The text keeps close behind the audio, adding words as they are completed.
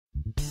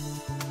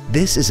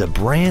This is a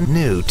brand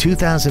new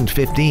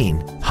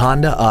 2015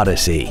 Honda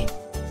Odyssey.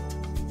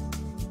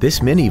 This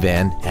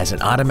minivan has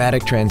an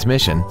automatic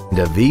transmission and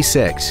a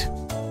V6.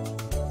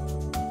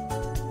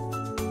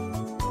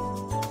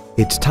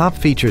 Its top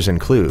features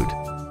include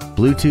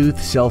Bluetooth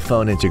cell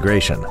phone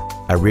integration,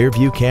 a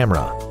rear-view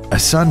camera, a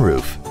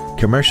sunroof,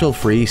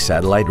 commercial-free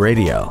satellite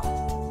radio,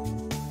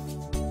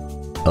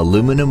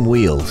 aluminum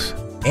wheels,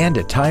 and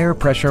a tire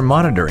pressure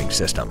monitoring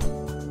system.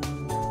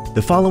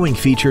 The following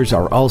features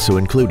are also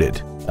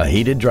included: a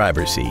heated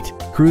driver's seat,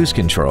 cruise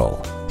control,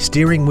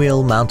 steering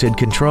wheel mounted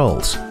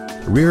controls,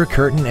 rear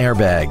curtain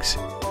airbags,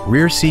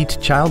 rear seat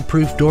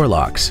child-proof door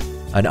locks,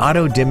 an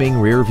auto-dimming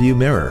rear view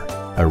mirror,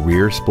 a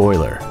rear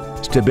spoiler,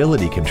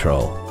 stability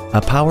control,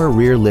 a power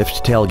rear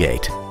lift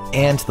tailgate,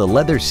 and the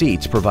leather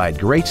seats provide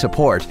great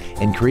support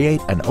and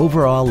create an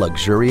overall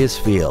luxurious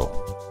feel.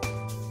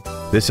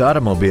 This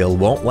automobile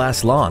won't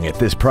last long at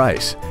this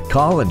price.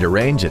 Call and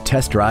arrange a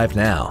test drive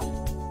now.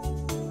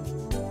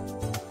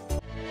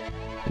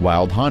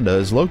 Wild Honda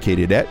is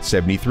located at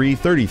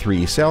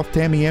 7333 South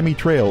Tamiami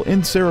Trail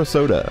in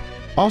Sarasota.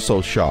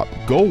 Also shop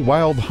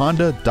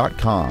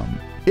GoWildHonda.com.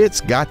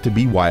 It's got to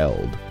be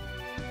wild.